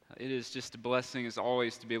It is just a blessing, as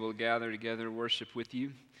always, to be able to gather together to worship with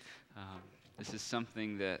you. This is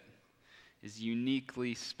something that is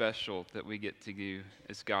uniquely special that we get to do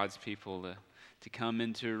as God's people, to come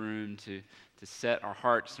into a room, to set our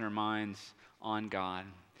hearts and our minds on God.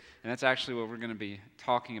 And that's actually what we're going to be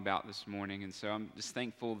talking about this morning. And so I'm just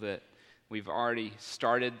thankful that we've already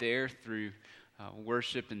started there through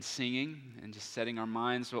worship and singing and just setting our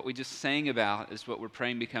minds. What we just sang about is what we're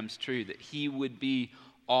praying becomes true, that He would be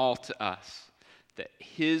all to us, that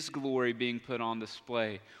His glory being put on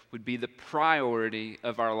display would be the priority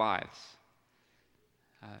of our lives.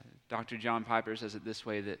 Dr. John Piper says it this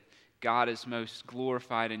way, that God is most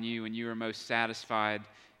glorified in you and you are most satisfied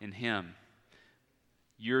in Him.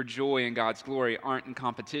 Your joy and God's glory aren't in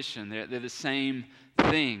competition. They're the same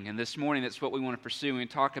thing. And this morning, that's what we want to pursue. We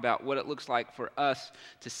talk about what it looks like for us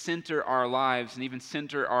to center our lives and even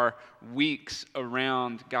center our weeks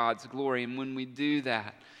around God's glory. And when we do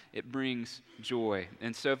that, it brings joy.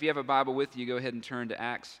 And so if you have a Bible with you, go ahead and turn to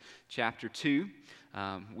Acts chapter 2.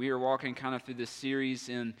 We are walking kind of through this series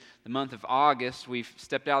in the month of August. We've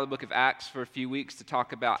stepped out of the book of Acts for a few weeks to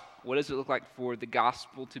talk about what does it look like for the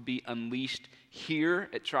gospel to be unleashed here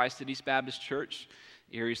at Tri-Cities Baptist Church.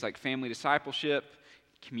 Areas like family discipleship,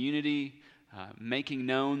 community, making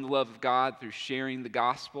known the love of God through sharing the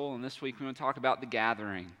gospel. And this week we want to talk about the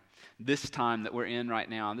gathering, this time that we're in right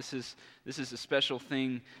now. And this is a special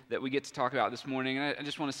thing that we get to talk about this morning. And I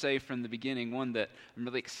just want to say from the beginning, one, that I'm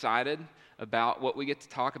really excited about what we get to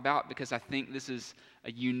talk about, because I think this is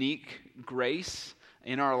a unique grace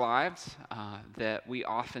in our lives that we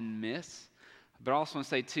often miss. But I also want to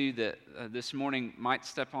say, too, that this morning might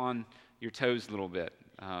step on your toes a little bit.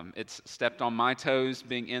 It's stepped on my toes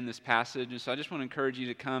being in this passage. And so I just want to encourage you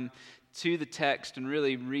to come to the text and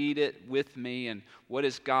really read it with me. And what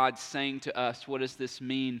is God saying to us? What does this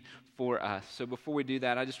mean for us? So before we do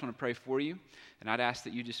that, I just want to pray for you. And I'd ask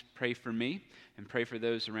that you just pray for me and pray for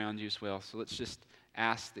those around you as well. So let's just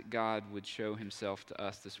ask that God would show Himself to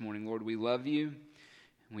us this morning. Lord, we love you.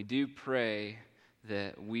 And we do pray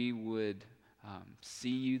that we would see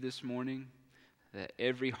you this morning, that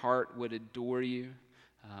every heart would adore you,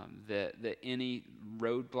 that any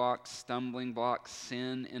roadblocks, stumbling blocks,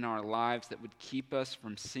 sin in our lives that would keep us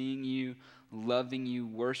from seeing you, loving you,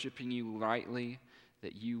 worshiping you rightly,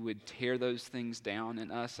 that you would tear those things down in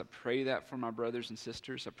us. I pray that for my brothers and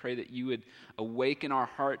sisters. I pray that you would awaken our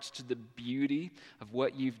hearts to the beauty of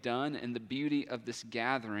what you've done and the beauty of this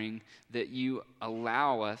gathering that you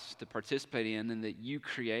allow us to participate in and that you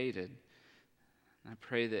created. I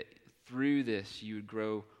pray that through this you would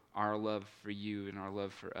grow our love for you and our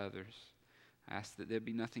love for others. I ask that there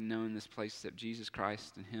be nothing known in this place except Jesus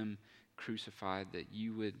Christ and Him crucified, that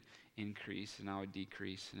you would increase and I would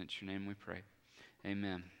decrease. And it's your name we pray.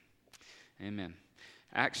 Amen. Amen.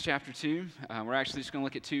 Acts chapter 2. We're actually just going to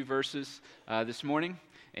look at 2 verses this morning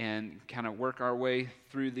and kind of work our way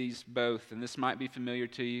through these both. And this might be familiar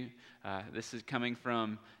to you. This is coming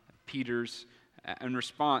from Peter's in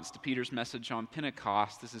response to Peter's message on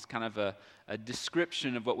Pentecost. This is kind of a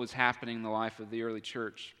description of what was happening in the life of the early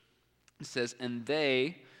church. It says, and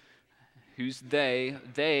they, who's they?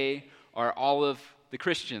 They are all of the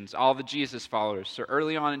Christians, all the Jesus followers. So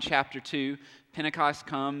early on in chapter 2, Pentecost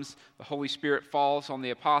comes, the Holy Spirit falls on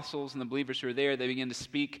the apostles and the believers who are there. They begin to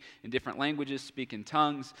speak in different languages, speak in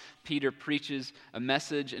tongues. Peter preaches a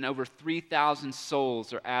message, and over 3,000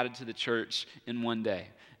 souls are added to the church in one day.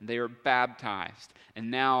 And they are baptized. And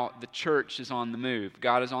now the church is on the move.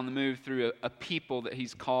 God is on the move through a people that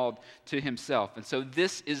He's called to Himself. And so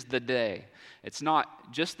this is the day. It's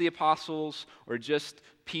not just the apostles or just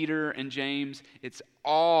Peter and James. It's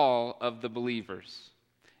all of the believers.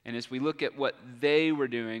 And as we look at what they were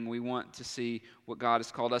doing, we want to see what God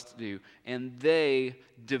has called us to do. And they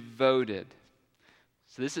devoted.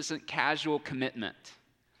 So this isn't casual commitment.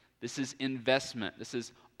 This is investment. This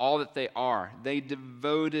is all that they are. They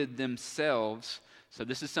devoted themselves. So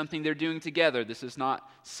this is something they're doing together. This is not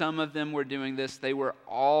some of them were doing this. They were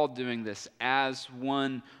all doing this as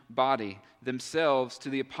one body. Themselves to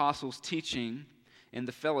the apostles' teaching and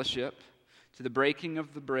the fellowship, to the breaking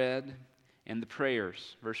of the bread and the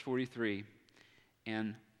prayers. Verse 43,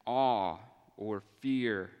 and awe or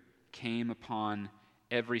fear came upon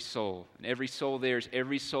every soul. And every soul there is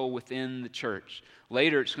every soul within the church.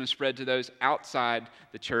 Later it's going to spread to those outside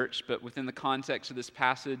the church, but within the context of this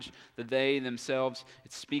passage, the they themselves,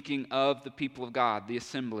 it's speaking of the people of God, the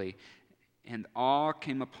assembly. And awe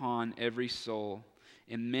came upon every soul,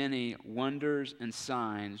 and many wonders and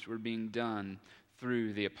signs were being done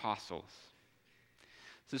through the apostles.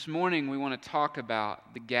 So this morning we want to talk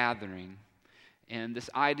about the gathering And this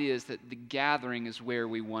idea is that the gathering is where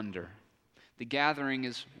we wonder. The gathering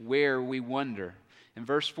is where we wonder. In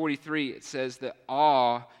verse 43, it says that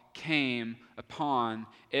awe came upon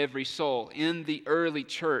every soul. In the early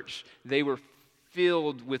church, they were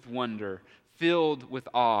filled with wonder, filled with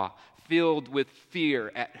awe, filled with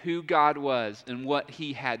fear at who God was and what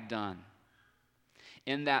He had done.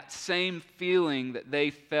 And that same feeling that they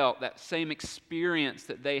felt, that same experience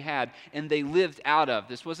that they had, and they lived out of.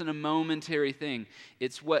 This wasn't a momentary thing.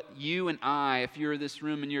 It's what you and I, if you're in this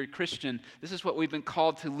room and you're a Christian, this is what we've been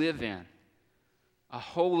called to live in. A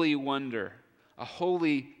holy wonder, a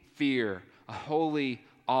holy fear, a holy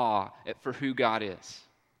awe for who God is.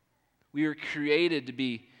 We were created to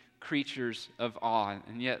be creatures of awe,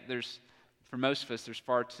 and yet for most of us, there's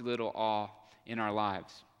far too little awe in our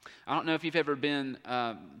lives. I don't know if you've ever been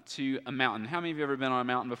to a mountain. How many of you have ever been on a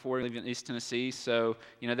mountain before? You live in East Tennessee. So,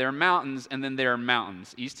 there are mountains and then there are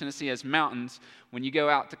mountains. East Tennessee has mountains. When you go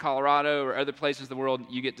out to Colorado or other places in the world,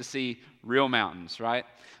 you get to see real mountains, right?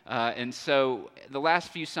 And so the last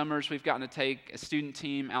few summers, we've gotten to take a student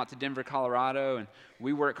team out to Denver, Colorado, and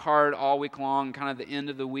we work hard all week long. Kind of the end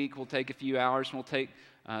of the week, we'll take a few hours and we'll take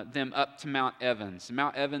them up to Mount Evans. And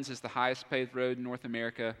Mount Evans is the highest paved road in North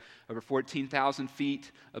America, over 14,000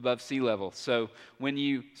 feet above sea level. So when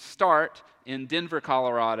you start in Denver,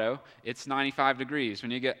 Colorado, it's 95 degrees.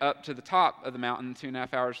 When you get up to the top of the mountain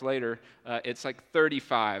 2.5 hours later, it's like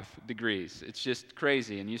 35 degrees. It's just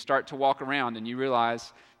crazy. And you start to walk around and you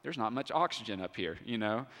realize there's not much oxygen up here,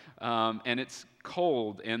 and it's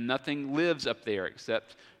cold and nothing lives up there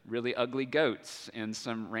except really ugly goats and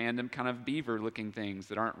some random kind of beaver-looking things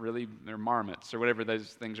that aren't really, they're marmots or whatever those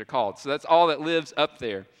things are called. So that's all that lives up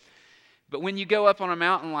there. But when you go up on a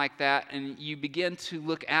mountain like that and you begin to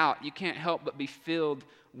look out, you can't help but be filled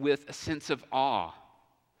with a sense of awe.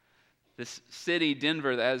 This city,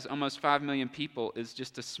 Denver, that has almost 5 million people, is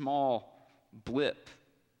just a small blip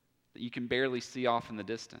that you can barely see off in the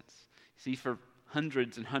distance. See for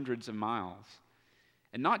hundreds and hundreds of miles.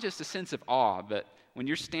 And not just a sense of awe, but when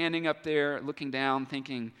you're standing up there looking down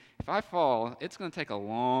thinking, if I fall, it's going to take a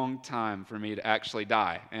long time for me to actually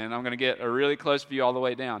die. And I'm going to get a really close view all the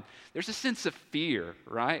way down. There's a sense of fear,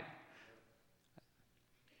 right?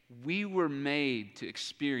 We were made to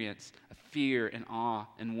experience a fear and awe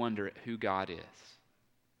and wonder at who God is.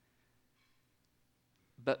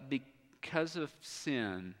 But because of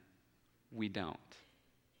sin, we don't.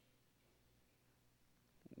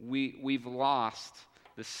 We've lost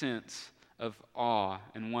the sense of awe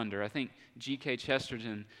and wonder. I think G.K.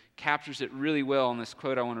 Chesterton captures it really well in this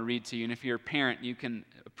quote I want to read to you. And if you're a parent, you can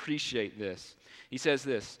appreciate this. He says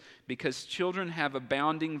this: because children have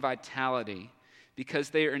abounding vitality, because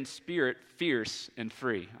they are in spirit fierce and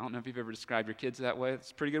free. I don't know if you've ever described your kids that way.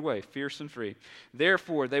 It's a pretty good way, fierce and free.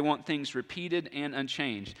 Therefore, they want things repeated and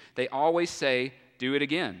unchanged. They always say, do it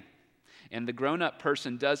again. And the grown-up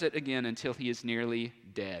person does it again until he is nearly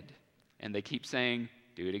dead. And they keep saying,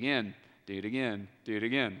 do it again, do it again, do it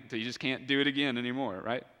again, until you just can't do it again anymore,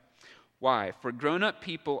 right? Why? For grown-up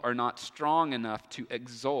people are not strong enough to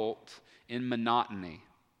exult in monotony.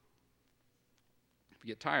 You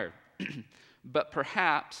get tired. But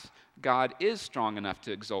perhaps God is strong enough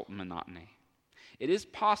to exult in monotony. It is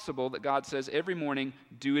possible that God says every morning,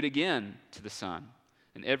 do it again to the sun,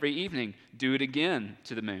 and every evening, do it again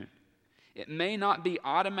to the moon. It may not be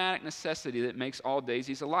automatic necessity that makes all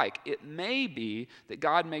daisies alike. It may be that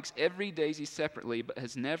God makes every daisy separately, but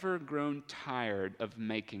has never grown tired of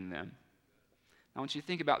making them. I want you to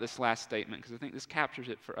think about this last statement, because I think this captures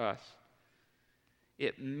it for us.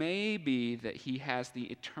 It may be that he has the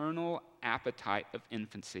eternal appetite of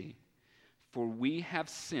infancy, for we have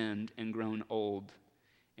sinned and grown old,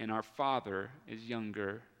 and our Father is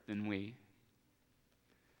younger than we.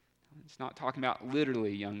 It's not talking about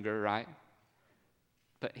literally younger, right?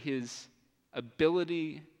 But his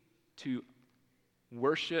ability to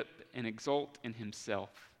worship and exult in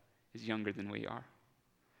himself is younger than we are.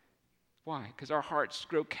 Why? Because our hearts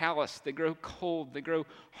grow callous, they grow cold, they grow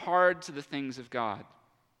hard to the things of God.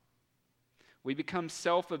 We become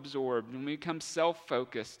self-absorbed and we become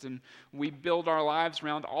self-focused, and we build our lives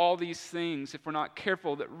around all these things, if we're not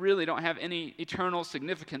careful, that really don't have any eternal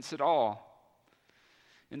significance at all.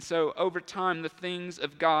 And so over time, the things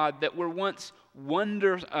of God that were once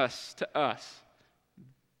wonders to us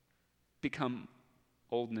become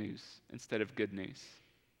old news instead of good news.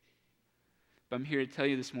 But I'm here to tell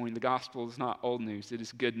you this morning, the gospel is not old news, it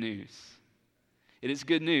is good news. It is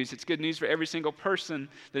good news. It's good news for every single person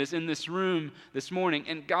that is in this room this morning.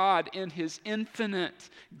 And God, in his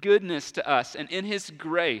infinite goodness to us and in his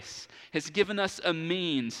grace, has given us a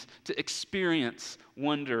means to experience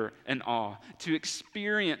wonder and awe, to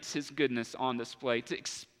experience his goodness on display, to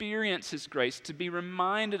experience his grace, to be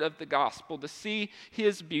reminded of the gospel, to see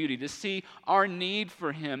his beauty, to see our need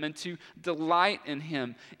for him, and to delight in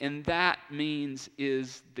him. And that means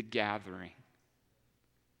is the gathering.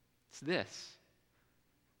 It's this.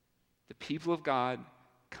 The people of God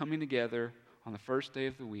coming together on the first day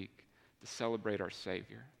of the week to celebrate our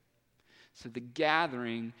Savior. So the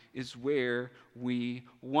gathering is where we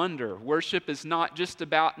wonder. Worship is not just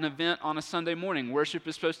about an event on a Sunday morning. Worship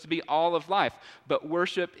is supposed to be all of life. But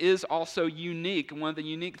worship is also unique. And one of the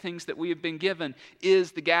unique things that we have been given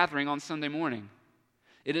is the gathering on Sunday morning.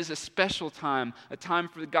 It is a special time, a time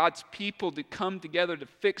for God's people to come together, to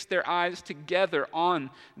fix their eyes together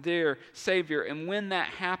on their Savior. And when that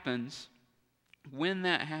happens,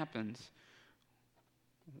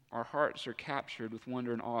 our hearts are captured with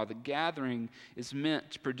wonder and awe. The gathering is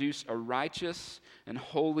meant to produce a righteous and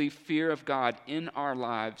holy fear of God in our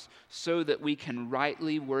lives so that we can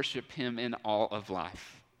rightly worship him in all of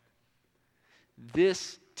life.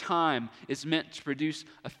 This time is meant to produce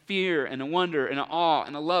a fear and a wonder and an awe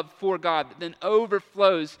and a love for God that then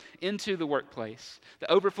overflows into the workplace, that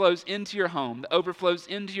overflows into your home, that overflows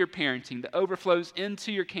into your parenting, that overflows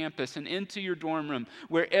into your campus and into your dorm room.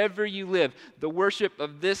 Wherever you live, the worship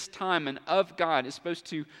of this time and of God is supposed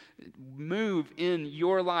to move in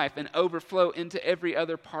your life and overflow into every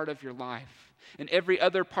other part of your life. And every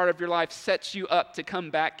other part of your life sets you up to come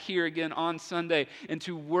back here again on Sunday and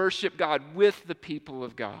to worship God with the people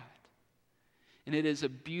of God. And it is a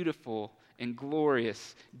beautiful and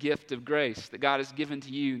glorious gift of grace that God has given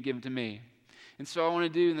to you and given to me. And so I want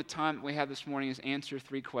to do in the time that we have this morning is answer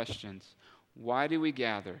 3 questions. Why do we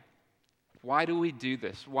gather? Why do we do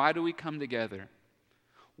this? Why do we come together?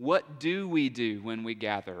 What do we do when we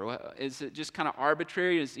gather? Is it just kind of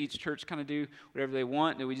arbitrary? Does each church kind of do whatever they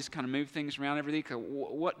want? Do we just kind of move things around every week?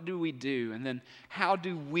 What do we do? And then how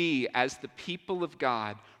do we, as the people of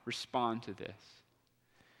God, respond to this?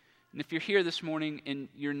 And if you're here this morning and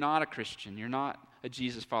you're not a Christian, you're not a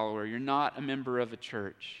Jesus follower, you're not a member of a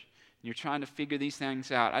church, and you're trying to figure these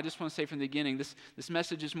things out, I just want to say from the beginning, this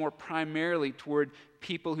message is more primarily toward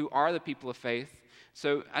people who are the people of faith.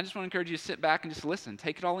 So I just want to encourage you to sit back and just listen.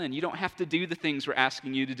 Take it all in. You don't have to do the things we're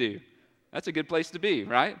asking you to do. That's a good place to be,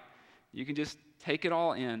 right? You can just take it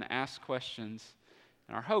all in, ask questions.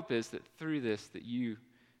 And our hope is that through this that you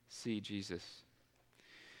see Jesus.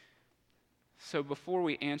 So before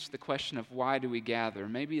we answer the question of why do we gather,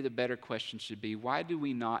 maybe the better question should be, why do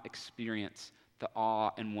we not experience the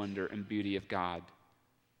awe and wonder and beauty of God?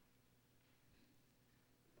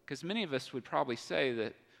 Because many of us would probably say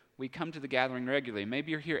that we come to the gathering regularly.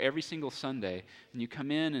 Maybe you're here every single Sunday, and you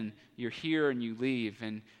come in and you're here and you leave,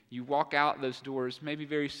 and you walk out those doors maybe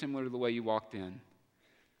very similar to the way you walked in,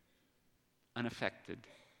 unaffected.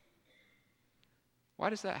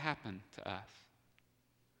 Why does that happen to us?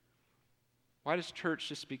 Why does church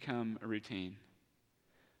just become a routine,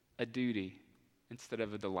 a duty instead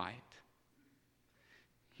of a delight?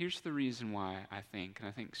 Here's the reason why, I think, and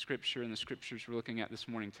I think Scripture and the Scriptures we're looking at this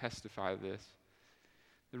morning testify to this.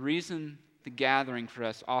 The reason the gathering for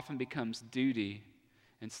us often becomes duty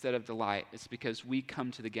instead of delight is because we come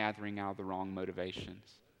to the gathering out of the wrong motivations.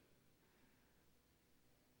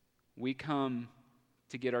 We come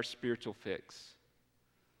to get our spiritual fix.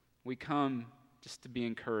 We come just to be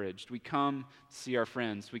encouraged. We come to see our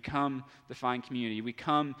friends. We come to find community. We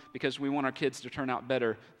come because we want our kids to turn out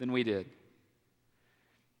better than we did.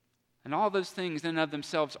 And all those things in and of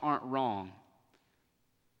themselves aren't wrong.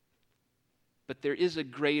 But there is a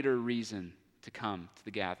greater reason to come to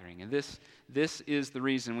the gathering. And this is the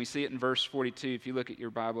reason. We see it in verse 42. If you look at your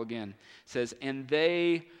Bible again, it says, and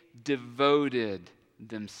they devoted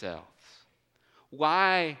themselves.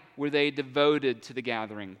 Why were they devoted to the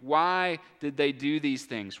gathering? Why did they do these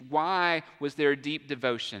things? Why was there a deep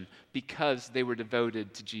devotion? Because they were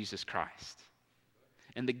devoted to Jesus Christ.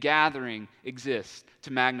 And the gathering exists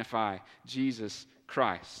to magnify Jesus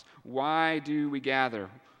Christ. Why do we gather?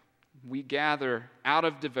 We gather out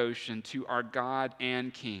of devotion to our God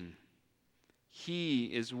and King. He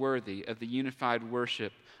is worthy of the unified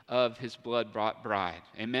worship of his blood-bought bride.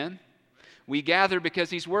 Amen? We gather because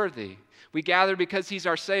he's worthy. We gather because he's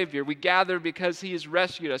our Savior. We gather because he has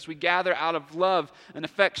rescued us. We gather out of love and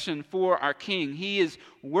affection for our King. He is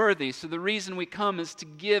worthy. So the reason we come is to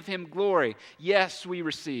give him glory. Yes, we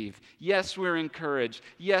receive. Yes, we're encouraged.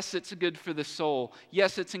 Yes, it's good for the soul.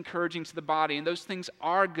 Yes, it's encouraging to the body. And those things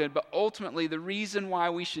are good. But ultimately, the reason why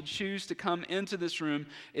we should choose to come into this room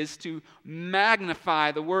is to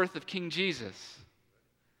magnify the worth of King Jesus.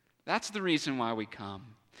 That's the reason why we come.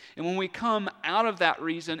 And when we come out of that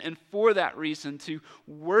reason and for that reason to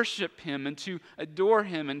worship him and to adore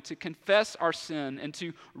him and to confess our sin and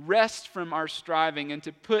to rest from our striving and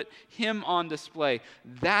to put him on display,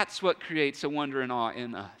 that's what creates a wonder and awe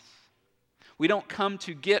in us. We don't come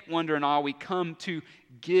to get wonder and awe, we come to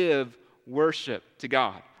give worship to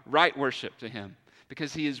God, right worship to him,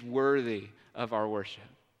 because he is worthy of our worship.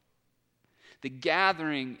 The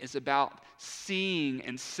gathering is about seeing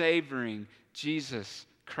and savoring Jesus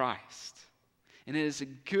Christ. And it is a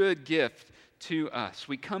good gift to us.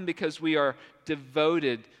 We come because we are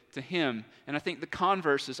devoted to him. And I think the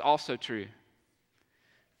converse is also true.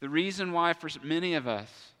 The reason why for many of us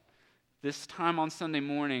this time on Sunday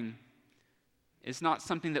morning is not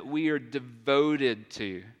something that we are devoted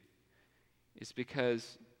to is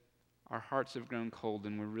because our hearts have grown cold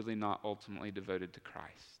and we're really not ultimately devoted to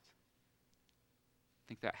Christ. I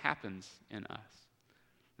think that happens in us.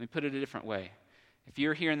 Let me put it a different way. If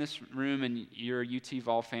you're here in this room and you're a UT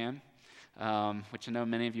Vol fan, which I know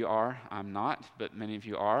many of you are, I'm not, but many of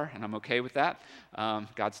you are, and I'm okay with that.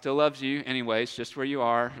 God still loves you anyways, just where you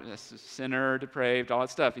are, sinner, depraved, all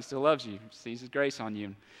that stuff. He still loves you, sees his grace on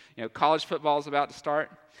you. You know, college football is about to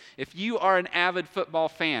start. If you are an avid football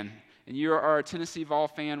fan, and you are a Tennessee Vol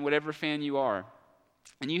fan, whatever fan you are,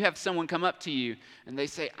 and you have someone come up to you and they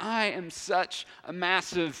say, I am such a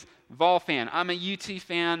massive Vol fan. I'm a UT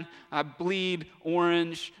fan. I bleed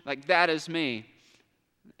orange. Like, that is me.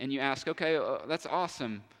 And you ask, okay, that's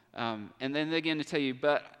awesome. And then they begin to tell you,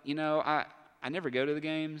 but, you know, I never go to the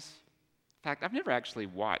games. In fact, I've never actually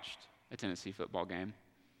watched a Tennessee football game.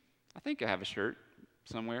 I think I have a shirt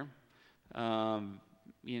somewhere.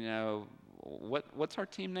 You know, what's our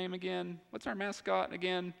team name again? What's our mascot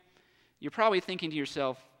again? You're probably thinking to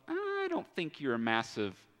yourself, I don't think you're a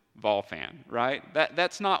massive Vol fan, right?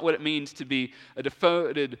 That's not what it means to be a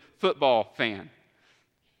devoted football fan.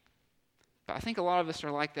 But I think a lot of us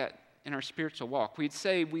are like that in our spiritual walk. We'd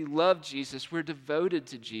say we love Jesus, we're devoted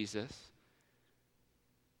to Jesus,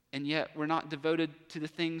 and yet we're not devoted to the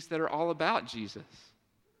things that are all about Jesus.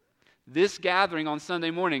 This gathering on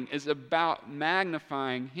Sunday morning is about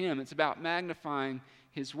magnifying him. It's about magnifying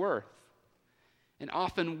his worth. And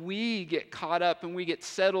often we get caught up and we get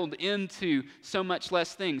settled into so much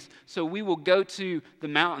less things. So we will go to the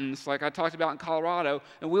mountains, like I talked about in Colorado,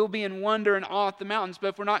 and we'll be in wonder and awe at the mountains. But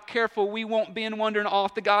if we're not careful, we won't be in wonder and awe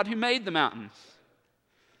at the God who made the mountains.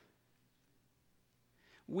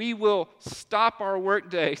 We will stop our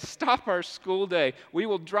work day, stop our school day. We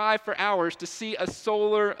will drive for hours to see a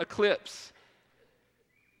solar eclipse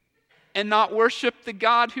and not worship the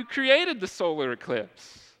God who created the solar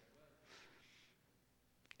eclipse.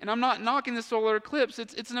 And I'm not knocking the solar eclipse.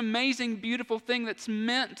 It's an amazing, beautiful thing that's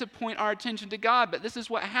meant to point our attention to God. But this is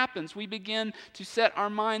what happens. We begin to set our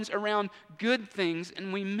minds around good things,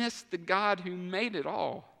 and we miss the God who made it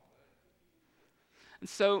all. And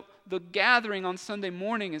so the gathering on Sunday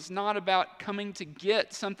morning is not about coming to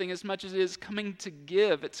get something as much as it is coming to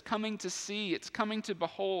give. It's coming to see. It's coming to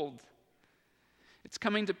behold. It's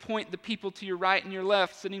coming to point the people to your right and your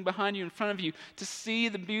left, sitting behind you, in front of you, to see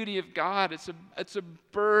the beauty of God. It's a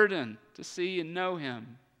burden to see and know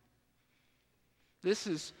him. This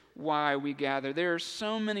is why we gather. There are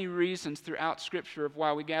so many reasons throughout Scripture of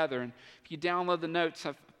why we gather. And if you download the notes,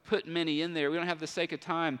 I've put many in there. We don't have the sake of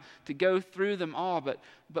time to go through them all,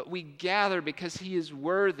 but we gather because he is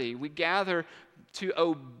worthy. We gather to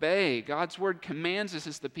obey. God's word commands us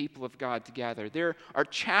as the people of God to gather. There are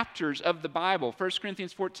chapters of the Bible. 1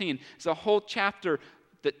 Corinthians 14 is a whole chapter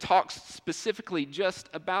that talks specifically just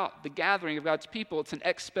about the gathering of God's people. It's an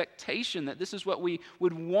expectation that this is what we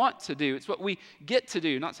would want to do. It's what we get to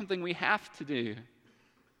do, not something we have to do.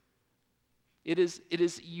 It is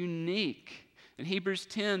unique. In Hebrews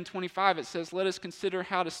 10:25, it says, let us consider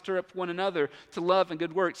how to stir up one another to love and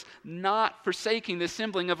good works, not forsaking the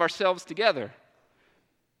assembling of ourselves together,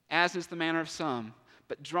 as is the manner of some,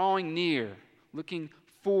 but drawing near, looking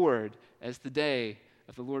forward as the day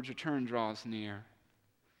of the Lord's return draws near.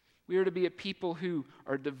 We are to be a people who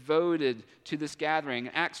are devoted to this gathering.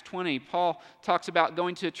 In Acts 20, Paul talks about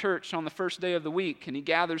going to a church on the first day of the week, and he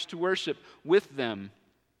gathers to worship with them.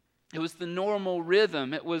 It was the normal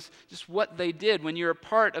rhythm. It was just what they did. When you're a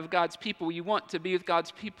part of God's people, you want to be with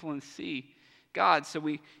God's people and see God. So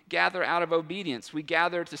we gather out of obedience. We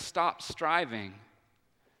gather to stop striving.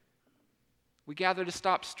 We gather to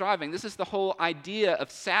stop striving. This is the whole idea of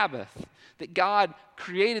Sabbath, that God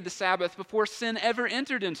created the Sabbath before sin ever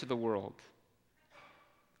entered into the world.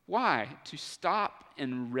 Why? To stop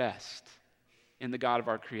and rest in the God of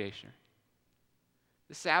our creation.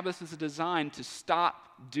 The Sabbath is designed to stop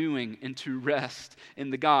doing and to rest in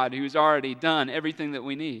the God who's already done everything that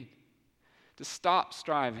we need. To stop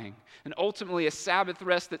striving. And ultimately a Sabbath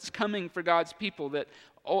rest that's coming for God's people, that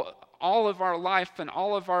all of our life and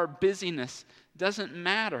all of our busyness doesn't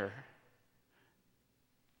matter.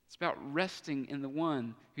 It's about resting in the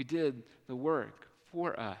one who did the work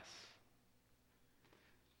for us.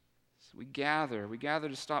 So we gather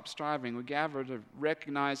to stop striving. We gather to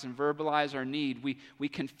recognize and verbalize our need. We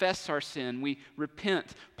confess our sin. We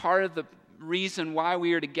repent. Part of the reason why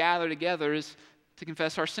we are to gather together is to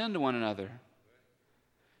confess our sin to one another.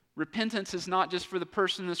 Repentance is not just for the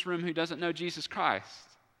person in this room who doesn't know Jesus Christ.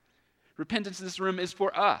 Repentance in this room is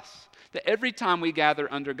for us. That every time we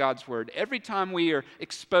gather under God's word, every time we are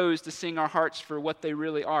exposed to seeing our hearts for what they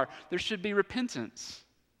really are, there should be repentance.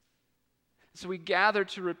 So we gather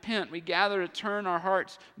to repent. We gather to turn our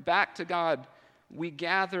hearts back to God. We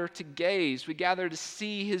gather to gaze. We gather to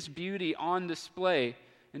see His beauty on display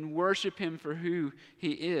and worship Him for who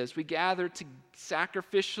He is. We gather to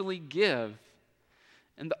sacrificially give.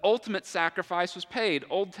 And the ultimate sacrifice was paid.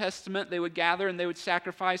 Old Testament, they would gather and they would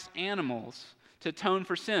sacrifice animals to atone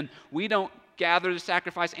for sin. We don't gather to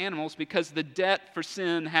sacrifice animals because the debt for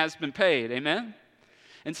sin has been paid. Amen?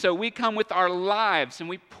 And so we come with our lives and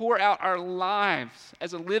we pour out our lives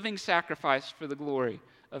as a living sacrifice for the glory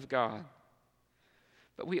of God.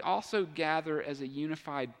 But we also gather as a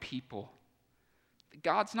unified people.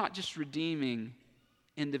 God's not just redeeming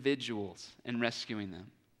individuals and rescuing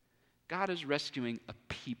them. God is rescuing a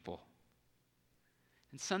people.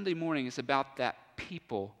 And Sunday morning is about that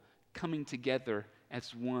people coming together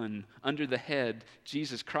as one under the head,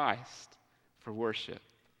 Jesus Christ, for worship.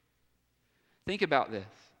 Think about this.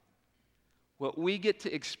 What we get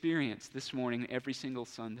to experience this morning every single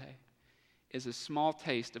Sunday is a small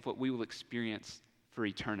taste of what we will experience for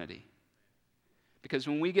eternity. Because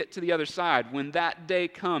when we get to the other side, when that day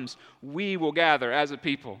comes, we will gather as a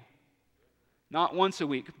people. Not once a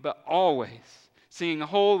week, but always. Singing,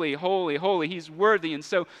 holy, holy, holy. He's worthy. And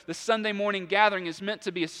so the Sunday morning gathering is meant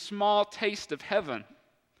to be a small taste of heaven.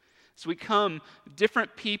 So we come,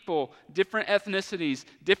 different people, different ethnicities,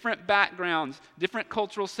 different backgrounds, different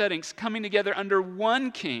cultural settings, coming together under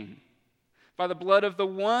one King, by the blood of the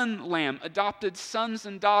one Lamb, adopted sons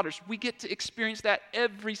and daughters. We get to experience that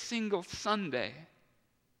every single Sunday.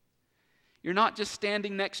 You're not just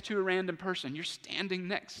standing next to a random person. You're standing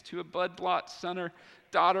next to a blood-bought son or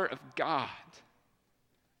daughter of God.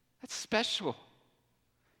 That's special.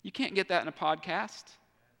 You can't get that in a podcast.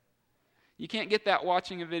 You can't get that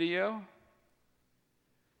watching a video.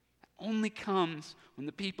 It only comes when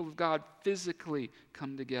the people of God physically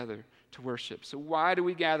come together to worship. So why do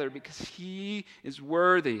we gather? Because He is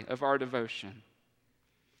worthy of our devotion.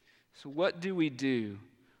 So what do we do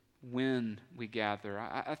when we gather?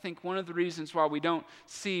 I think one of the reasons why we don't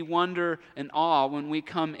see wonder and awe when we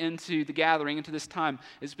come into the gathering, into this time,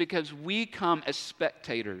 is because we come as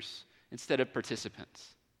spectators instead of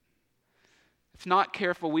participants. If not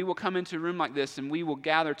careful, we will come into a room like this and we will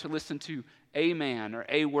gather to listen to a man or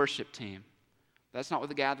a worship team. That's not what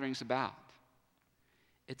the gathering's about.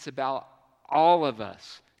 It's about all of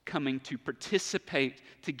us coming to participate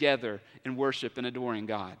together in worship and adoring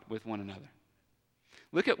God with one another.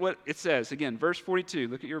 Look at what it says. Again, verse 42.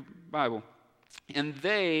 Look at your Bible. And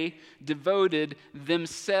they devoted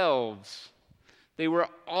themselves. They were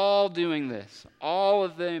all doing this. All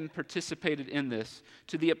of them participated in this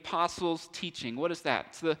to the apostles' teaching. What is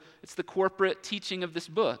that? It's the corporate teaching of this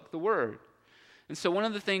book, the Word. And so one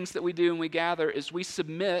of the things that we do when we gather is we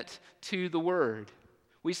submit to the Word.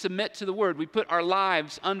 We submit to the Word. We put our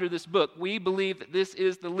lives under this book. We believe that this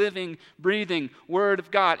is the living, breathing Word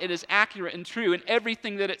of God. It is accurate and true in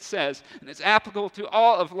everything that it says, and it's applicable to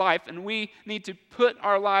all of life, and we need to put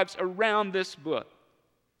our lives around this book.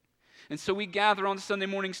 And so we gather on Sunday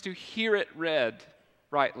mornings to hear it read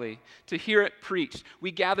rightly, to hear it preached.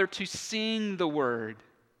 We gather to sing the Word.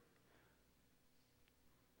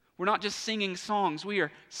 We're not just singing songs, we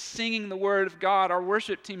are singing the Word of God. Our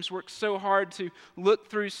worship teams work so hard to look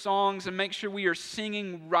through songs and make sure we are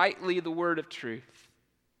singing rightly the Word of truth.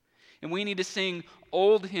 And we need to sing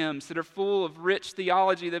old hymns that are full of rich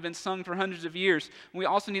theology that have been sung for hundreds of years. And we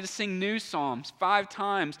also need to sing new psalms. 5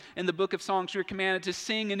 times in the book of Songs, we're commanded to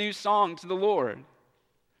sing a new song to the Lord.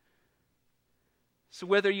 So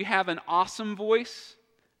whether you have an awesome voice,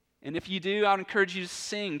 and if you do, I would encourage you to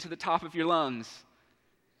sing to the top of your lungs.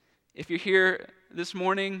 If you're here this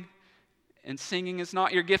morning and singing is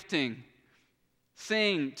not your gifting,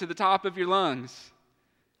 sing to the top of your lungs.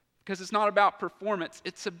 Because it's not about performance,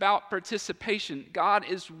 it's about participation. God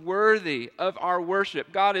is worthy of our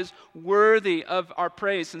worship. God is worthy of our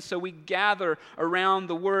praise. And so we gather around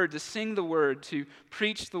the Word to sing the Word, to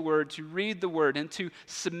preach the Word, to read the Word, and to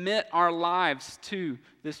submit our lives to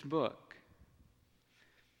this book.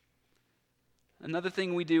 Another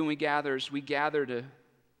thing we do when we gather is we gather to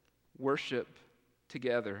worship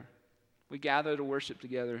together. We gather to worship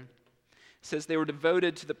together. It says they were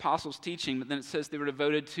devoted to the apostles' teaching, but then it says they were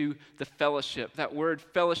devoted to the fellowship. That word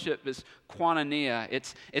fellowship is koinonia.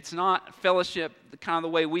 It's not fellowship kind of the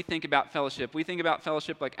way we think about fellowship. We think about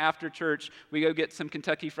fellowship like after church, we go get some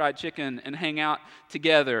Kentucky Fried Chicken and hang out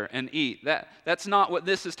together and eat. That's not what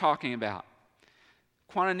this is talking about.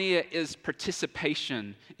 Koinonia is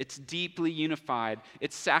participation. It's deeply unified.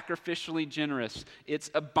 It's sacrificially generous.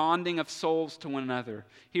 It's a bonding of souls to one another.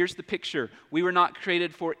 Here's the picture. We were not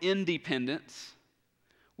created for independence.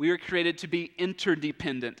 We were created to be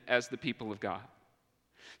interdependent as the people of God.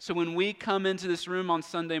 So when we come into this room on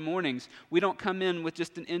Sunday mornings, we don't come in with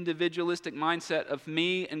just an individualistic mindset of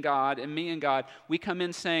me and God and me and God. We come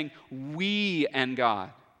in saying, we and God.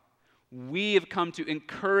 We have come to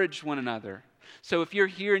encourage one another. So if you're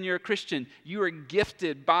here and you're a Christian, you are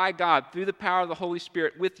gifted by God through the power of the Holy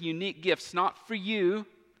Spirit with unique gifts, not for you,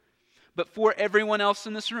 but for everyone else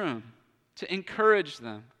in this room, to encourage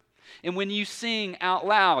them. And when you sing out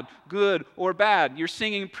loud, good or bad, you're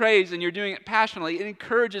singing praise and you're doing it passionately, it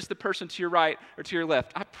encourages the person to your right or to your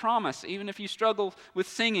left. I promise, even if you struggle with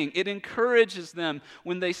singing, it encourages them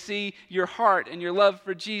when they see your heart and your love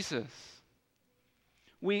for Jesus.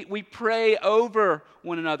 We pray over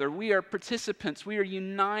one another. We are participants. We are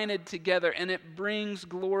united together, and it brings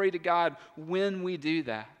glory to God when we do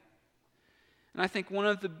that. And I think one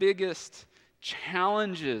of the biggest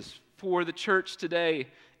challenges for the church today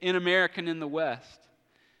in America and in the West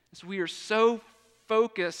is we are so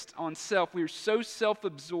focused on self. We are so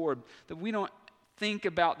self-absorbed that we don't think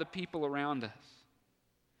about the people around us.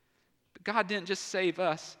 But God didn't just save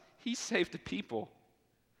us. He saved the people.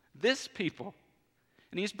 This people.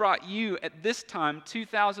 And He's brought you at this time,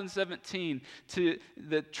 2017, to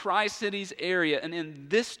the Tri-Cities area and in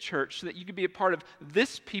this church so that you could be a part of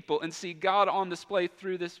this people and see God on display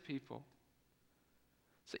through this people.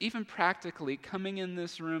 So even practically, coming in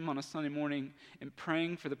this room on a Sunday morning and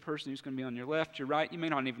praying for the person who's going to be on your left, your right, you may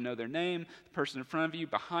not even know their name, the person in front of you,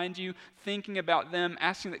 behind you, thinking about them,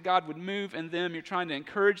 asking that God would move in them. You're trying to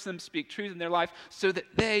encourage them, speak truth in their life so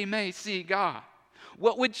that they may see God.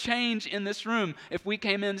 What would change in this room if we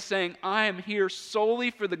came in saying, I am here solely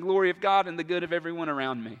for the glory of God and the good of everyone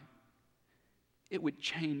around me? It would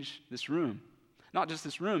change this room. Not just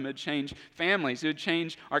this room, it would change families, it would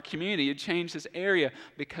change our community, it would change this area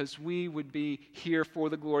because we would be here for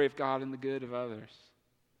the glory of God and the good of others.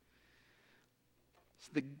 So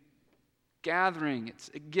the gathering, it's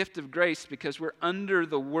a gift of grace because we're under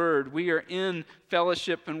the Word. We are in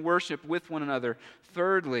fellowship and worship with one another.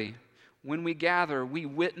 Thirdly, when we gather, we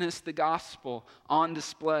witness the gospel on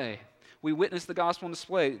display. We witness the gospel on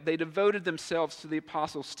display. They devoted themselves to the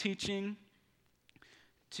apostles' teaching,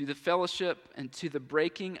 to the fellowship, and to the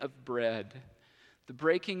breaking of bread. The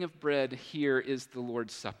breaking of bread here is the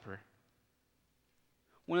Lord's Supper.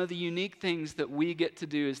 One of the unique things that we get to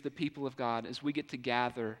do as the people of God is we get to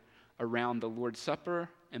gather around the Lord's Supper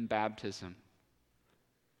and baptism.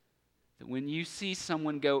 That when you see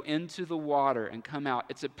someone go into the water and come out,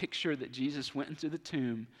 it's a picture that Jesus went into the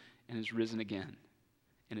tomb and is risen again.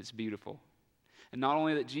 And it's beautiful. And not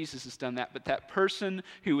only that Jesus has done that, but that person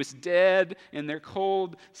who was dead in their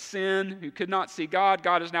cold sin, who could not see God,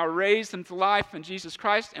 God has now raised them to life in Jesus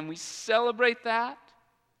Christ, and we celebrate that.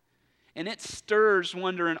 And it stirs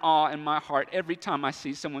wonder and awe in my heart every time I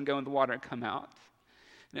see someone go in the water and come out.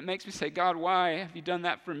 And it makes me say, God, why have you done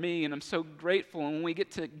that for me? And I'm so grateful. And when we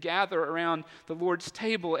get to gather around the Lord's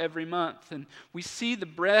table every month, and we see the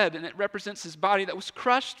bread, and it represents His body that was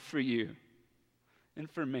crushed for you and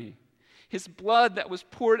for me. His blood that was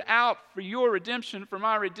poured out for your redemption, for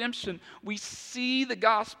my redemption. We see the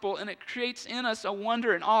gospel, and it creates in us a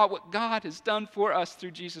wonder and awe at what God has done for us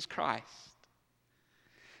through Jesus Christ.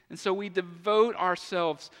 And so we devote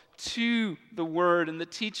ourselves to the Word and the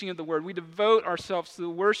teaching of the Word. We devote ourselves to the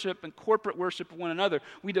worship and corporate worship of one another.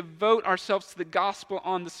 We devote ourselves to the gospel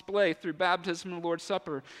on display through baptism and the Lord's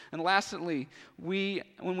Supper. And lastly, when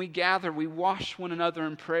we gather, we wash one another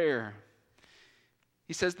in prayer.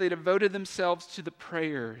 He says they devoted themselves to the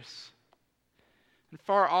prayers. And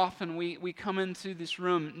far often we come into this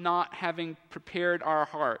room not having prepared our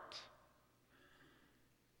heart.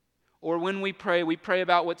 Or when we pray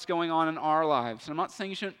about what's going on in our lives. And I'm not saying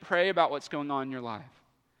you shouldn't pray about what's going on in your life.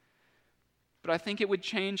 But I think it would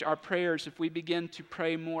change our prayers if we begin to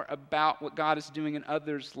pray more about what God is doing in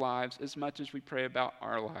others' lives as much as we pray about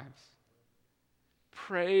our lives.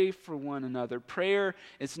 Pray for one another. Prayer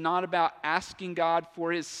is not about asking God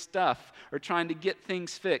for His stuff or trying to get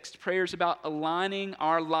things fixed. Prayer is about aligning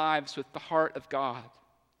our lives with the heart of God.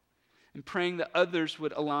 And praying that others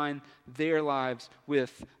would align their lives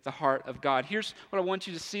with the heart of God. Here's what I want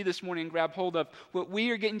you to see this morning and grab hold of. What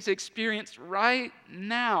we are getting to experience right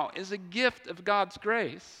now is a gift of God's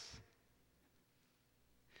grace.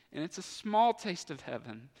 And it's a small taste of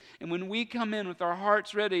heaven. And when we come in with our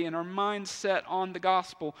hearts ready and our minds set on the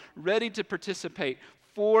gospel, ready to participate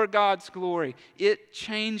for God's glory, it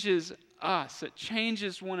changes us. It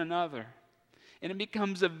changes one another. And it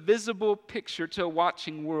becomes a visible picture to a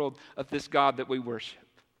watching world of this God that we worship.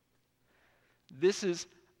 This is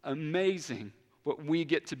amazing what we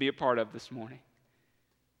get to be a part of this morning.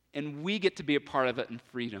 And we get to be a part of it in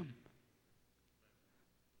freedom.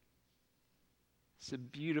 It's a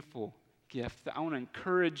beautiful gift that I want to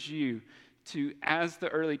encourage you to, as the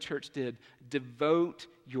early church did, devote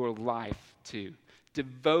your life to.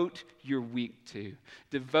 Devote your week to.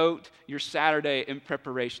 Devote your Saturday in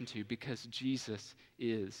preparation to, because Jesus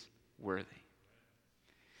is worthy.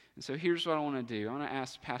 And so here's what I want to do. I want to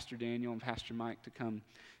ask Pastor Daniel and Pastor Mike to come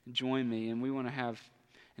and join me, and we want to have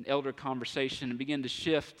an elder conversation and begin to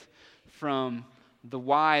shift from the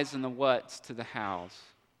whys and the whats to the hows.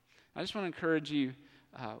 I just want to encourage you,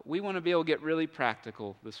 we want to be able to get really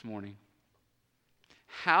practical this morning.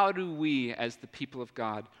 How do we, as the people of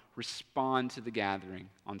God, respond to the gathering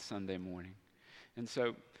on Sunday morning? And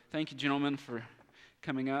so, thank you, gentlemen, for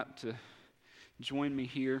coming up to join me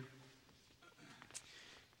here.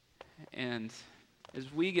 And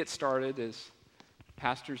as we get started, as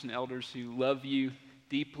pastors and elders who love you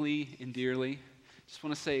deeply and dearly, just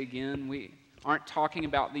want to say again, we aren't talking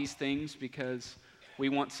about these things because we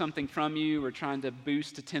want something from you. We're trying to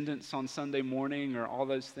boost attendance on Sunday morning or all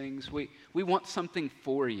those things. We want something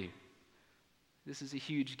for you. This is a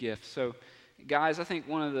huge gift. So, guys, I think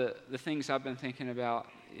one of the things I've been thinking about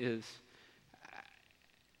is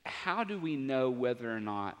how do we know whether or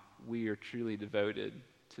not we are truly devoted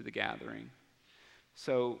to the gathering?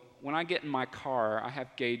 So when I get in my car, I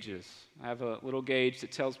have gauges. I have a little gauge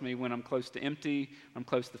that tells me when I'm close to empty, I'm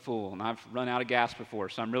close to full. And I've run out of gas before,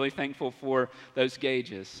 so I'm really thankful for those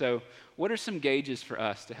gauges. So what are some gauges for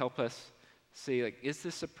us to help us see, like, is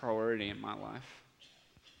this a priority in my life?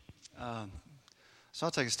 So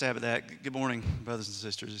I'll take a stab at that. Good morning, brothers and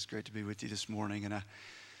sisters. It's great to be with you this morning. And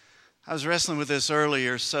I was wrestling with this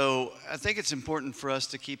earlier, so I think it's important for us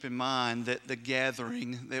to keep in mind that the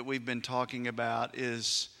gathering that we've been talking about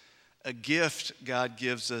is a gift God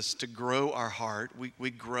gives us to grow our heart. We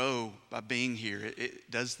grow by being here. It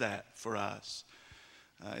does that for us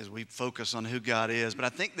as we focus on who God is. But I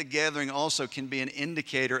think the gathering also can be an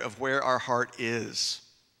indicator of where our heart is.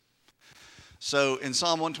 So in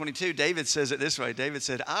Psalm 122, David says it this way. David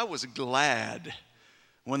said, I was glad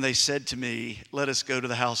when they said to me, let us go to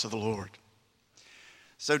the house of the Lord.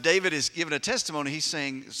 So David is giving a testimony. He's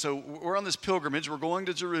saying, so we're on this pilgrimage. We're going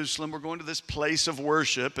to Jerusalem. We're going to this place of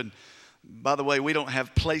worship. And by the way, we don't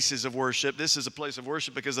have places of worship. This is a place of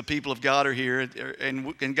worship because the people of God are here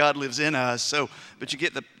and God lives in us. So, but you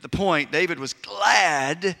get the point. David was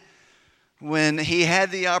glad when he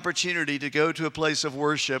had the opportunity to go to a place of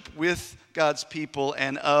worship with God's people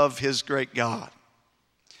and of his great God.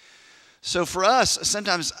 So for us,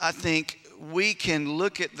 sometimes I think we can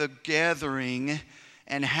look at the gathering,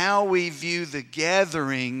 and how we view the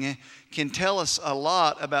gathering can tell us a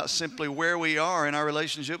lot about simply where we are in our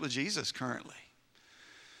relationship with Jesus currently.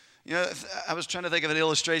 You know, I was trying to think of an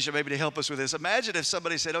illustration maybe to help us with this. Imagine if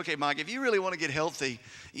somebody said, okay, Mike, if you really want to get healthy,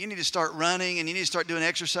 you need to start running and you need to start doing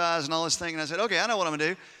exercise and all this thing. And I said, okay, I know what I'm going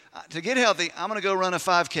to do. To get healthy, I'm going to go run a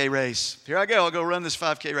 5K race. Here I go. I'll go run this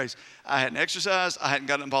 5K race. I hadn't exercised. I hadn't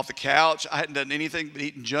gotten up off the couch. I hadn't done anything but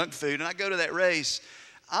eating junk food. And I go to that race.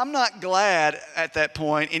 I'm not glad at that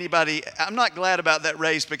point. I'm not glad about that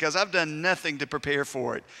race because I've done nothing to prepare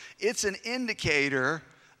for it. It's an indicator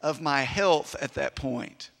of my health at that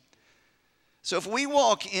point. So if we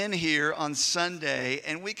walk in here on Sunday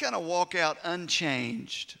and we kind of walk out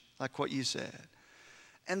unchanged, like what you said,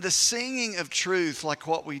 and the singing of truth, like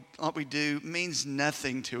what we do, means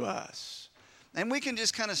nothing to us, and we can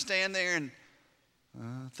just kind of stand there and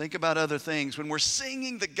think about other things when we're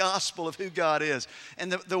singing the gospel of who God is,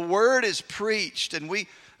 and the word is preached, and we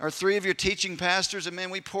are three of your teaching pastors, and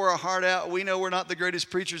man, we pour our heart out. We know we're not the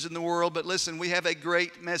greatest preachers in the world, but listen, we have a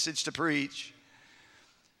great message to preach.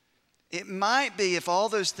 It might be, if all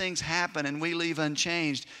those things happen and we leave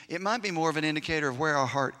unchanged, it might be more of an indicator of where our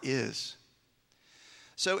heart is.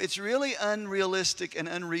 So it's really unrealistic and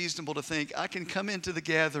unreasonable to think I can come into the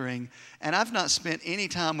gathering and I've not spent any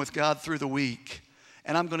time with God through the week,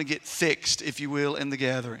 and I'm going to get fixed, if you will, in the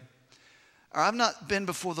gathering. Or I've not been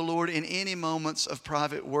before the Lord in any moments of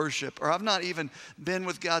private worship. Or I've not even been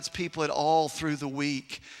with God's people at all through the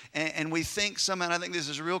week. And we think somehow, and I think this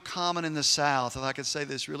is real common in the South, if I could say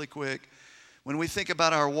this really quick. When we think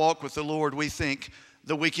about our walk with the Lord, we think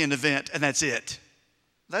the weekend event, and that's it.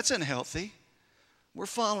 That's unhealthy. We're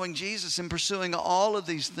following Jesus and pursuing all of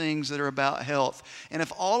these things that are about health. And if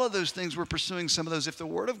all of those things, we're pursuing some of those, if the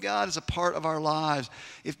Word of God is a part of our lives,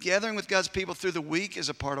 if gathering with God's people through the week is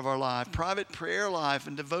a part of our life, private prayer life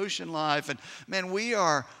and devotion life, and man, we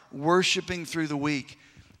are worshiping through the week.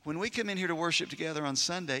 When we come in here to worship together on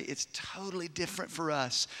Sunday, it's totally different for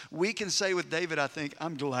us. We can say with David, I think,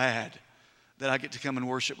 I'm glad that I get to come and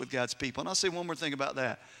worship with God's people. And I'll say one more thing about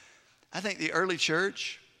that. I think the early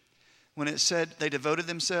church, when it said they devoted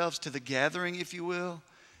themselves to the gathering, if you will,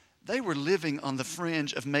 they were living on the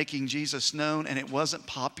fringe of making Jesus known, and it wasn't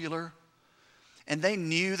popular. And they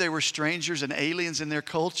knew they were strangers and aliens in their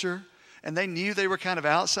culture, and they knew they were kind of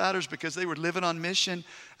outsiders because they were living on mission.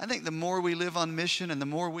 I think the more we live on mission and the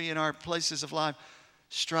more we in our places of life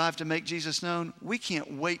strive to make Jesus known, we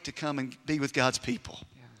can't wait to come and be with God's people.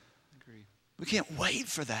 Yeah, agreed. We can't wait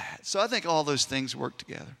for that. So I think all those things work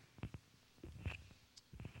together.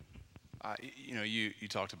 You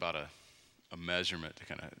talked about a measurement to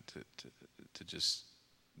kind of to just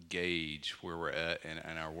gauge where we're at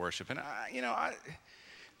in our worship. And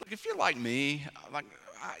look, if you're like me,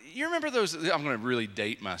 you remember those? I'm going to really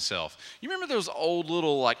date myself. You remember those old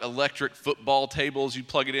little like electric football tables? You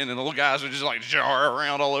plug it in, and the little guys are just like jar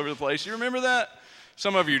around all over the place. You remember that?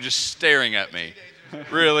 Some of you are just staring at me.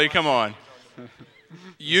 Really? Come on.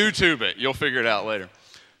 YouTube it. You'll figure it out later.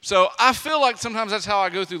 So I feel like sometimes that's how I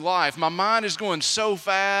go through life. My mind is going so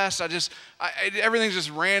fast. Everything's just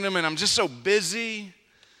random, and I'm just so busy.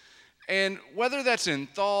 And whether that's in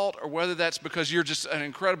thought or whether that's because you're just an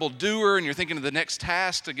incredible doer and you're thinking of the next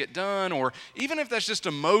task to get done, or even if that's just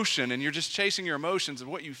emotion and you're just chasing your emotions of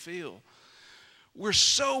what you feel, we're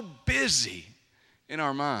so busy in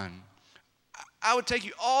our mind. I would take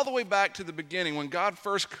you all the way back to the beginning when God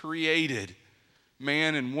first created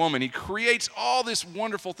man and woman. He creates all these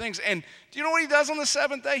wonderful things. And do you know what he does on the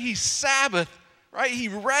seventh day? He Sabbath, right? He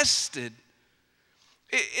rested.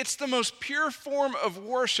 It's the most pure form of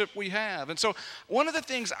worship we have. And so one of the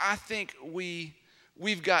things I think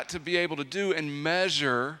we've got to be able to do and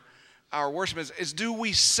measure our worship is do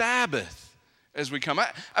we Sabbath as we come?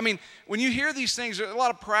 I mean, when you hear these things, there are a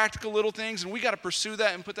lot of practical little things, and we got to pursue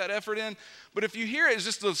that and put that effort in. But if you hear it as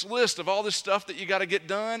just this list of all this stuff that you got to get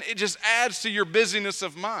done, it just adds to your busyness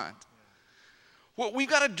of mind. What we've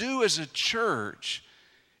got to do as a church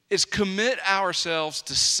is commit ourselves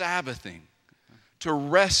to Sabbathing, to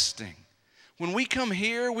resting. When we come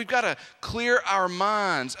here, we've got to clear our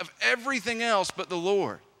minds of everything else but the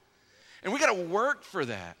Lord. And we got to work for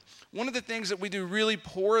that. One of the things that we do really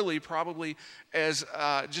poorly probably as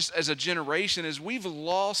just as a generation is we've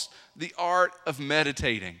lost the art of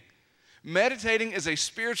meditating. Meditating is a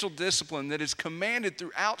spiritual discipline that is commanded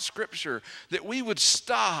throughout Scripture that we would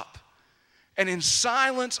stop and in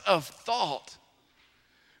silence of thought,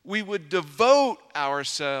 we would devote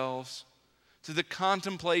ourselves to the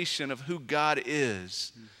contemplation of who God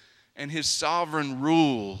is and His sovereign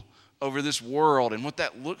rule over this world and what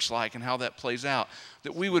that looks like and how that plays out,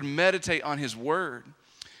 that we would meditate on His Word.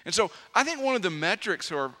 And so I think one of the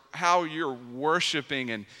metrics or how you're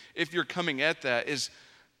worshiping and if you're coming at that is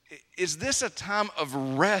this a time of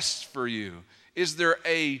rest for you? Is there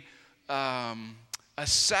a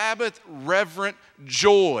Sabbath reverent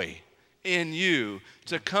joy in you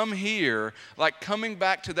to come here, like coming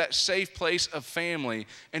back to that safe place of family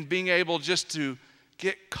and being able just to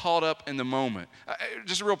get caught up in the moment?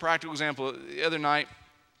 Just a real practical example. The other night,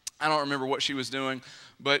 I don't remember what she was doing,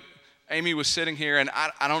 but Amy was sitting here, and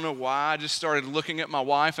I don't know why. I just started looking at my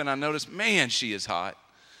wife, and I noticed, man, she is hot.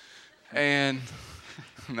 And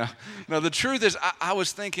no, the truth is, I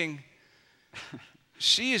was thinking,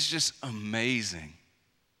 she is just amazing.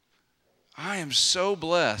 I am so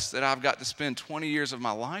blessed that I've got to spend 20 years of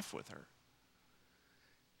my life with her.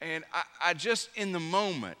 And I just, in the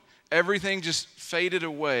moment, everything just faded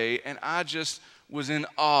away, and I just was in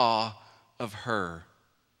awe of her.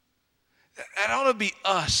 That ought to be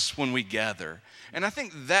us when we gather. And I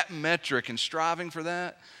think that metric and striving for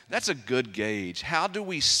that, that's a good gauge. How do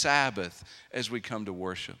we Sabbath as we come to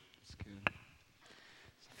worship? That's good.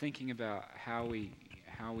 Thinking about how we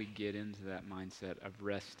get into that mindset of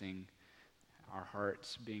resting, our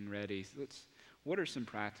hearts being ready. What are some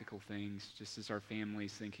practical things, just as our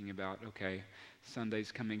family's thinking about, okay,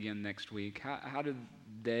 Sunday's coming in next week, how do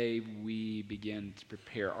we begin to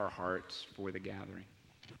prepare our hearts for the gathering?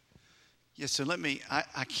 Yeah, so let me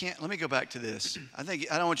go back to this. I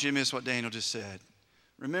don't want you to miss what Daniel just said.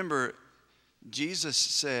 Remember, Jesus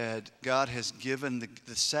said God has given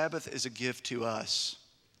the Sabbath is a gift to us.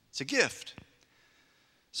 It's a gift.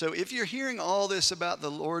 So if you're hearing all this about the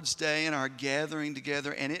Lord's Day and our gathering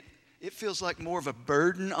together, and it feels like more of a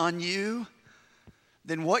burden on you,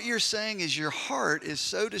 then what you're saying is your heart is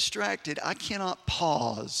so distracted, I cannot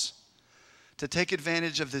pause to take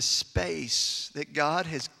advantage of this space that God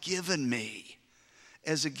has given me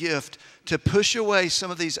as a gift to push away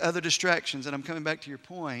some of these other distractions. And I'm coming back to your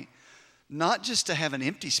point, not just to have an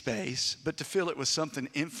empty space, but to fill it with something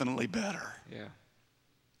infinitely better. Yeah.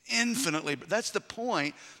 Infinitely. That's the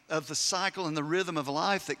point of the cycle and the rhythm of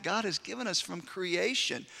life that God has given us from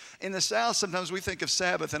creation. In the South, sometimes we think of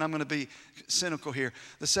Sabbath, and I'm going to be cynical here.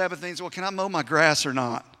 The Sabbath means, well, can I mow my grass or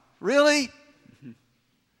not? Really?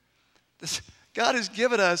 God has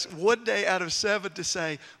given us one day out of 7 to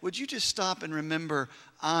say, would you just stop and remember,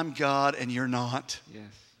 I'm God and you're not? Yes.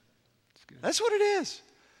 That's good. That's what it is.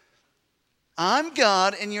 I'm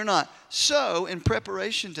God and you're not. So, in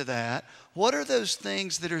preparation to that, what are those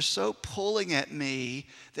things that are so pulling at me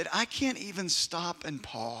that I can't even stop and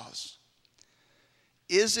pause?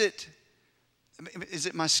 Is it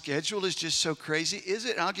my schedule is just so crazy? Is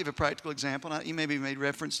it, and I'll give a practical example. You maybe made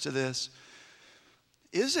reference to this.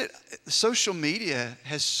 Is it social media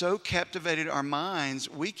has so captivated our minds,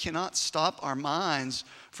 we cannot stop our minds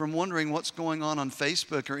from wondering what's going on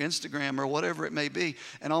Facebook or Instagram or whatever it may be.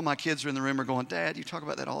 And all my kids are in the room are going, Dad, you talk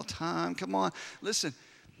about that all the time. Come on. Listen,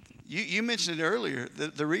 you mentioned it earlier.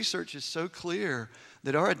 The research is so clear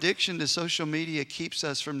that our addiction to social media keeps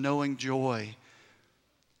us from knowing joy.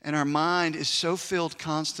 And our mind is so filled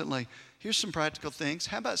constantly. Here's some practical things.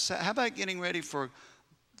 How about getting ready for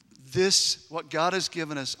this, what God has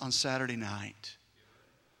given us on Saturday night?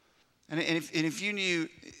 And if you knew,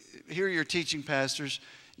 here are your teaching pastors,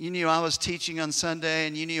 you knew I was teaching on Sunday,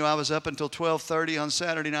 and you knew I was up until 12:30 on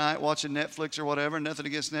Saturday night watching Netflix or whatever, nothing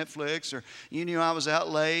against Netflix, or you knew I was out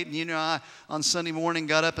late, and you knew I, on Sunday morning,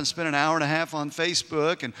 got up and spent an hour and a half on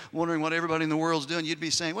Facebook and wondering what everybody in the world's doing, you'd be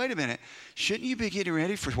saying, wait a minute, shouldn't you be getting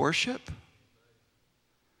ready for worship?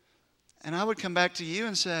 And I would come back to you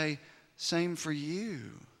and say, same for you.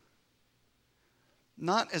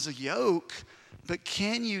 Not as a yoke, but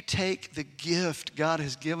can you take the gift God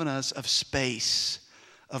has given us of space,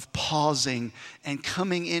 of pausing and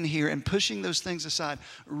coming in here and pushing those things aside,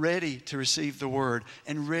 ready to receive the word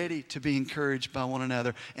and ready to be encouraged by one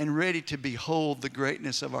another and ready to behold the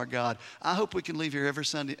greatness of our God? I hope we can leave here every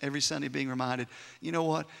Sunday being reminded, you know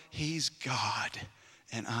what? He's God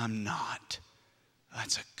and I'm not.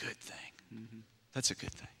 That's a good thing. Mm-hmm. That's a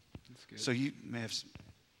good thing. That's good. So you may have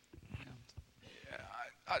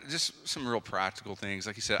just some real practical things.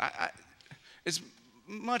 Like you said, as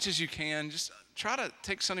much as you can, just try to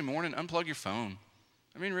take Sunday morning, unplug your phone.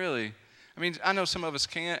 I mean, really. I mean, I know some of us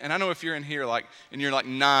can't, and I know if you're in here and you're like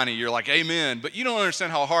 90, you're like, amen, but you don't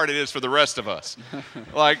understand how hard it is for the rest of us.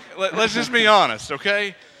 Let's just be honest,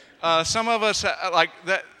 okay? Some of us,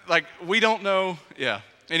 we don't know. Yeah,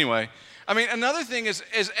 anyway. I mean, another thing is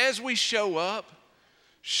as we show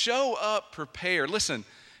up prepared. Listen,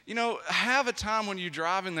 have a time when you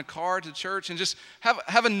drive in the car to church and just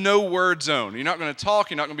have a no-word zone. You're not going to talk.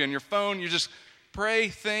 You're not going to be on your phone. You just pray,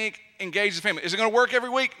 think, engage the family. Is it going to work every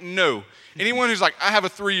week? No. Anyone who's like, I have a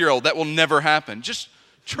 3-year-old, that will never happen. Just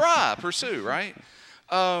try, pursue, right?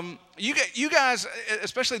 You guys,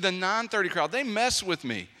 especially the 9:30 crowd, they mess with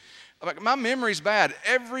me. Like, my memory's bad.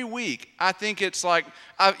 Every week, I think it's like,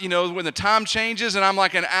 when the time changes and I'm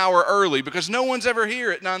like an hour early because no one's ever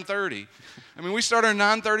here at 9:30. I mean, we start our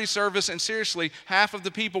 9:30 service, and seriously, half of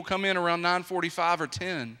the people come in around 9:45 or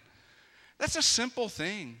 10. That's a simple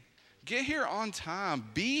thing. Get here on time.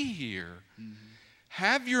 Be here. Mm-hmm.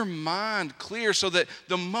 Have your mind clear so that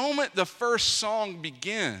the moment the first song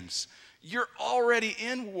begins, you're already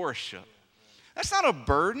in worship. That's not a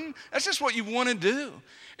burden. That's just what you want to do.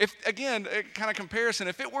 If, again, a kind of comparison,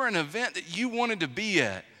 if it were an event that you wanted to be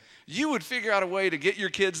at, you would figure out a way to get your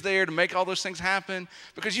kids there, to make all those things happen,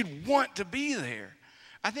 because you'd want to be there.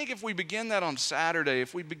 I think if we begin that on Saturday,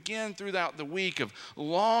 if we begin throughout the week of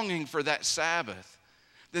longing for that Sabbath,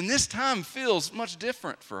 then this time feels much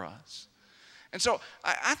different for us. And so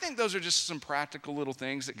I think those are just some practical little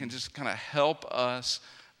things that can just kind of help us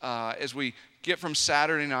as we get from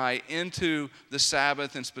Saturday night into the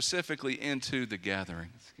Sabbath and specifically into the gathering.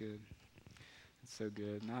 That's good. That's so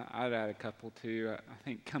good. And I'd add a couple too. I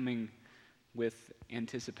think coming with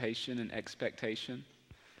anticipation and expectation,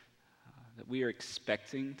 that we are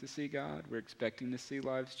expecting to see God. We're expecting to see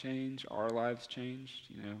lives change, our lives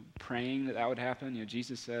changed. Praying that would happen.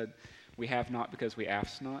 Jesus said, "We have not because we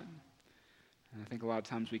ask not." And I think a lot of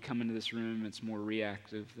times we come into this room, it's more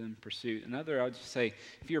reactive than pursuit. Another, I would just say,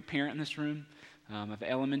 if you're a parent in this room, of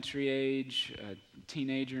elementary age, a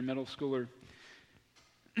teenager, middle schooler,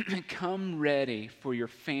 come ready for your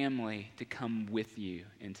family to come with you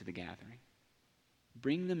into the gathering.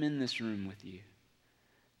 Bring them in this room with you.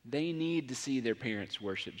 They need to see their parents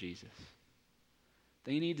worship Jesus.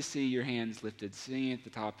 They need to see your hands lifted, singing at the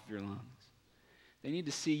top of your lungs. They need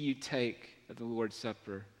to see you take the Lord's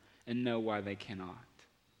Supper and know why they cannot.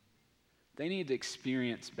 They need to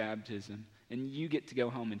experience baptism, and you get to go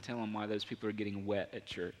home and tell them why those people are getting wet at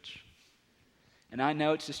church. And I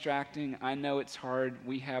know it's distracting. I know it's hard.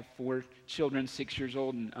 We have 4 children, 6 years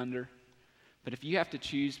old and under. But if you have to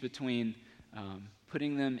choose between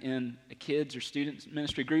putting them in a kids or students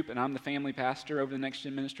ministry group, and I'm the family pastor over the Next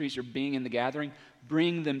Gen Ministries, or being in the gathering,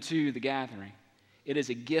 bring them to the gathering. It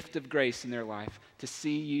is a gift of grace in their life to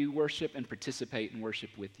see you worship and participate in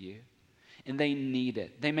worship with you. And they need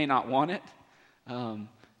it. They may not want it,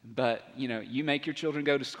 but you make your children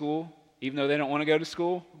go to school, even though they don't want to go to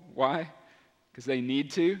school. Why? Because they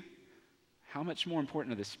need to. How much more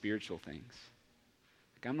important are the spiritual things?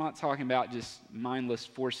 I'm not talking about just mindless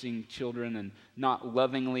forcing children and not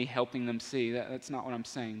lovingly helping them see. That's not what I'm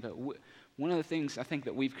saying. But one of the things I think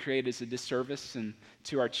that we've created as a disservice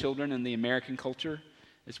to our children in the American culture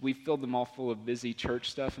is we've filled them all full of busy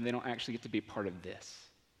church stuff, and they don't actually get to be part of this.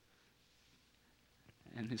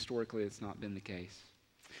 And historically, it's not been the case.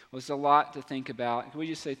 Well, it's a lot to think about. Can we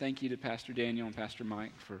just say thank you to Pastor Daniel and Pastor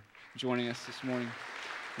Mike for joining us this morning,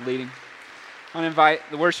 leading. I want to invite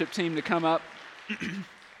the worship team to come up. And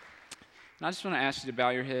I just want to ask you to bow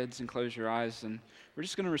your heads and close your eyes, and we're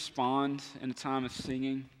just going to respond in a time of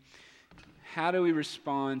singing. How do we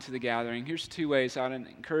respond to the gathering? Here's 2 ways I would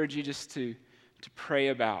encourage you just to pray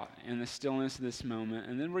about in the stillness of this moment,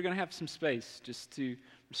 and then we're going to have some space just to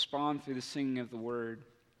respond through the singing of the word.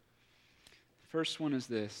 The first one is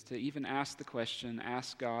this, to even ask the question,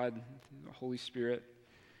 ask God, the Holy Spirit,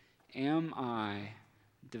 am I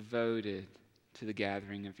devoted to the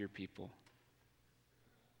gathering of your people?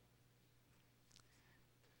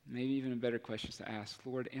 Maybe even a better question is to ask,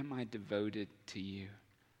 Lord, am I devoted to you?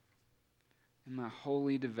 Am I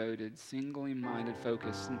wholly devoted, singly minded,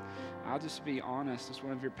 focused? And I'll just be honest, as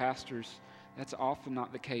one of your pastors, that's often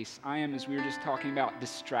not the case. I am, as we were just talking about,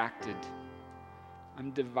 distracted.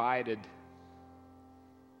 I'm divided.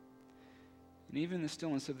 And even in the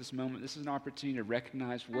stillness of this moment, this is an opportunity to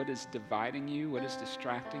recognize what is dividing you, what is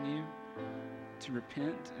distracting you, to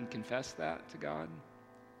repent and confess that to God.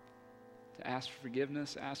 To ask for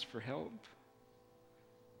forgiveness, ask for help.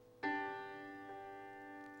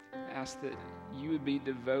 Ask that you would be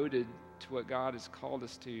devoted to what God has called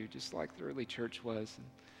us to, just like the early church was. And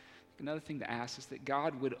another thing to ask is that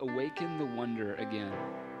God would awaken the wonder again.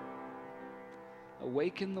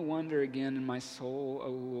 Awaken the wonder again in my soul, O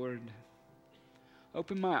Lord.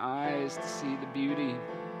 Open my eyes to see the beauty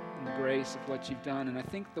and the grace of what you've done. And I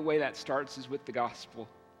think the way that starts is with the gospel.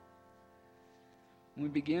 When we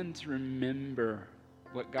begin to remember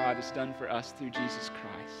what God has done for us through Jesus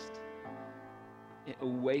Christ, it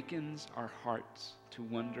awakens our hearts to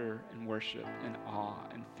wonder and worship and awe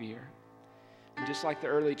and fear. And just like the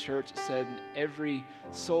early church said, every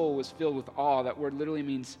soul was filled with awe. That word literally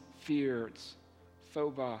means fear. It's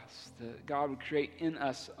phobos. That God would create in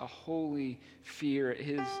us a holy fear at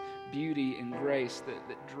His beauty and grace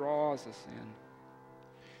that draws us in.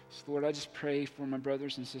 So Lord, I just pray for my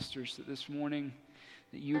brothers and sisters that this morning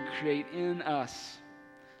that you would create in us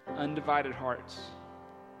undivided hearts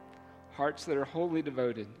that are wholly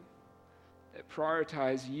devoted, that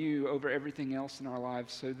prioritize you over everything else in our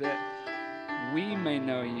lives so that we may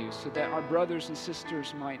know you, so that our brothers and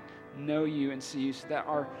sisters might know you and see you, so that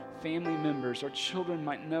our family members, our children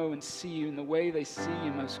might know and see you, and the way they see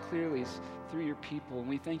you most clearly is through your people. And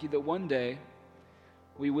we thank you that one day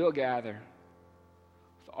we will gather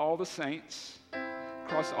all the saints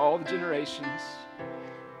across all the generations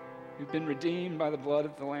who've been redeemed by the blood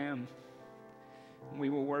of the Lamb. And we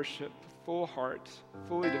will worship with full heart,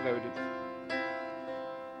 fully devoted.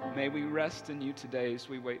 May we rest in you today as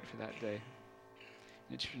we wait for that day.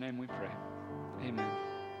 In your name we pray. Amen.